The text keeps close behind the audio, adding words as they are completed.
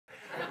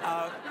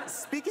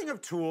Speaking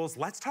of tools,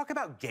 let's talk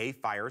about gay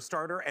fire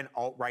starter and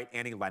alt-right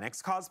Annie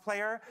Lennox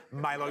cosplayer,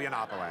 Milo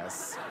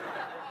Yiannopoulos.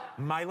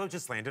 Milo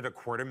just landed a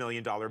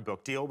 $250,000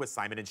 book deal with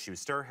Simon &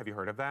 Schuster. Have you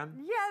heard of them?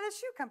 Yeah, the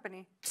shoe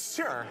company.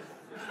 Sure.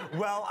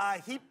 Well,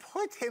 he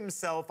put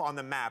himself on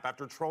the map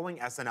after trolling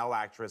SNL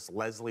actress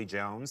Leslie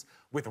Jones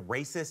with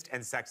racist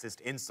and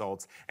sexist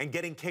insults and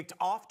getting kicked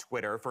off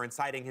Twitter for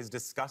inciting his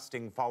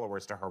disgusting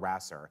followers to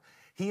harass her.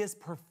 He has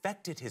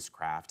perfected his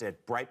craft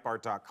at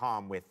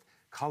Breitbart.com with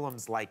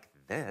columns like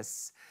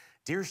this.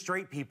 Dear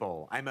straight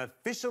people, I'm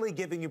officially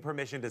giving you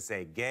permission to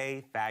say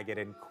gay,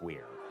 faggot, and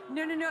queer.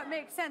 No, it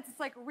makes sense.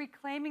 It's like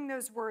reclaiming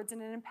those words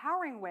in an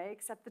empowering way,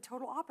 except the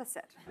total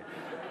opposite.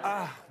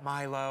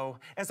 Milo,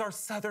 as our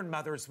Southern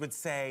mothers would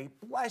say,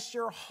 bless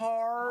your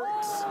heart.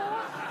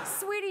 Oh,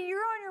 sweetie, you're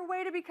on your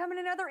way to becoming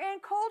another Ann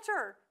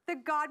Coulter, the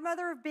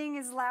godmother of being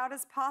as loud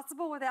as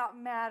possible without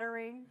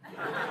mattering.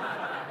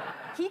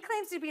 He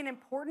claims to be an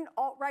important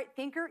alt-right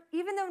thinker,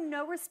 even though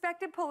no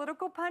respected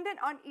political pundit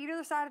on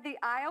either side of the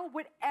aisle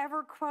would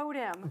ever quote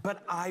him.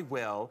 But I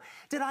will.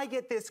 Did I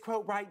get this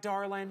quote right,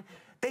 darling?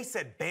 They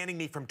said banning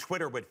me from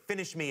Twitter would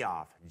finish me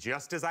off.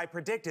 Just as I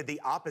predicted, the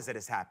opposite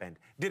has happened.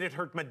 Did it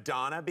hurt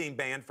Madonna being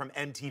banned from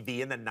MTV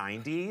in the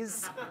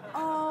 90s?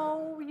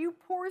 Oh, you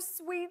poor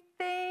sweet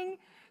thing.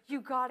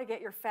 You gotta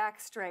get your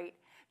facts straight.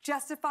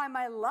 Justify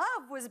My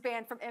Love was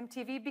banned from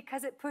MTV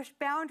because it pushed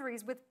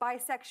boundaries with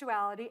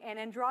bisexuality and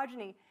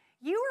androgyny.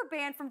 You were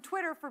banned from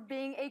Twitter for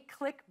being a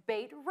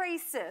clickbait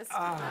racist.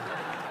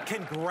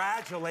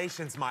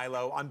 Congratulations,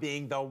 Milo, on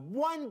being the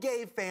one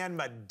gay fan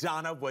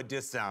Madonna would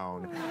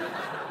disown.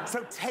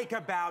 So take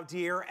a bow,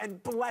 dear,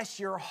 and bless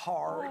your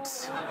heart.